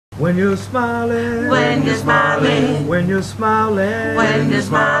When you're smiling, when you're smiling, when you're smiling, when you're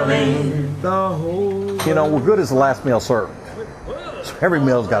smiling, the whole. You know, we're good as the last meal served. So every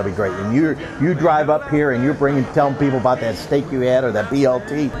meal's got to be great. And you drive up here and you're telling people about that steak you had or that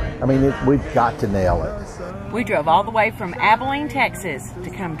BLT. I mean, we've got to nail it. We drove all the way from Abilene, Texas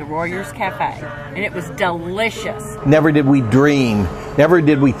to come to Royers Cafe, and it was delicious. Never did we dream, never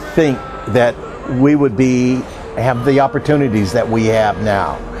did we think that we would have the opportunities that we have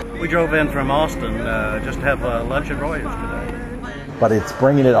now. We drove in from Austin just to have lunch at Royers today. But it's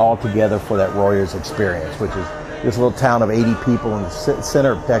bringing it all together for that Royers experience, which is this little town of 80 people in the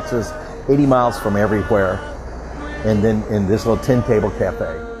center of Texas, 80 miles from everywhere, and then in this little 10-table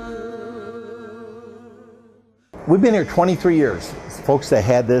cafe. We've been here 23 years. Folks that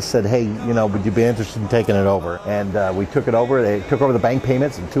had this said, hey, you know, would you be interested in taking it over? And we took it over. They took over the bank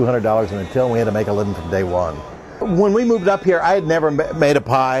payments and $200 in the till, and we had to make a living from day one. When we moved up here, I had never made a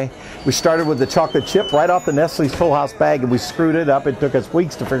pie. We started with the chocolate chip right off the Nestle's Full House bag, and we screwed it up. It took us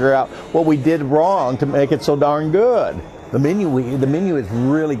weeks to figure out what we did wrong to make it so darn good. The menu has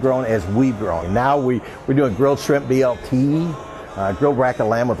really grown as we've grown. Now we're doing grilled shrimp BLT, grilled rack of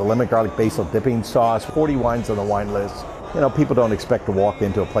lamb with a lemon garlic basil dipping sauce, 40 wines on the wine list. You know, people don't expect to walk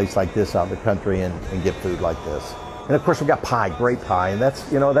into a place like this out in the country and get food like this. And of course, we've got pie, great pie, and that's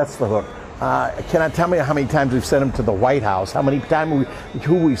the hook. Can I tell me how many times we've sent them to the White House? How many times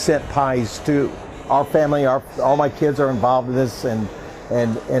who we've sent pies to? Our family, all my kids are involved in this, and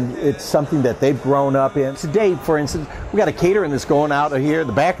it's something that they've grown up in. Today, for instance, we got a catering that's going out of here,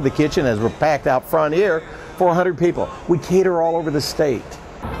 the back of the kitchen, as we're packed out front here, 400 people. We cater all over the state.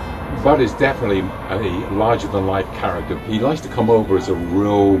 Bud is definitely a larger-than-life character. He likes to come over as a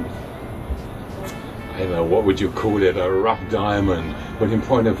real, I don't know, what would you call it, a rough diamond. But in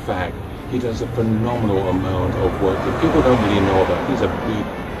point of fact, he does a phenomenal amount of work that people don't really know about. He's a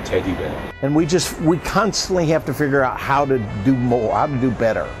big teddy bear. And we constantly have to figure out how to do more, how to do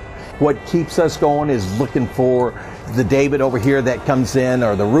better. What keeps us going is looking for the David over here that comes in,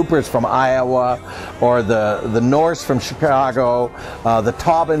 or the Ruperts from Iowa, or the Norse from Chicago, the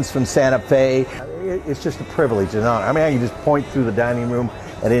Taubens from Santa Fe. It's just a privilege and honor. I mean, I can just point through the dining room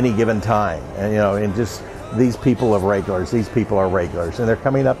at any given time, and and just these people are regulars. These people are regulars, and they're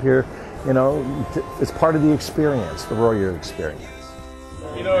coming up here. It's part of the experience, the Royer experience.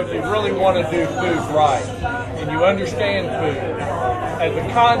 You know, if you really want to do food right, and you understand food as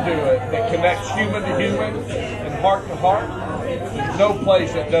a conduit that connects human to human and heart to heart, there's no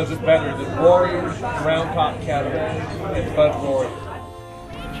place that does it better than Royers, Round Top Cafe, and Bud Royers.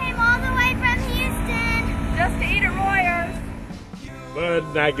 We came all the way from Houston just to eat at Royers.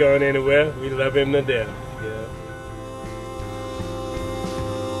 Bud not going anywhere. We love him to death. Yeah.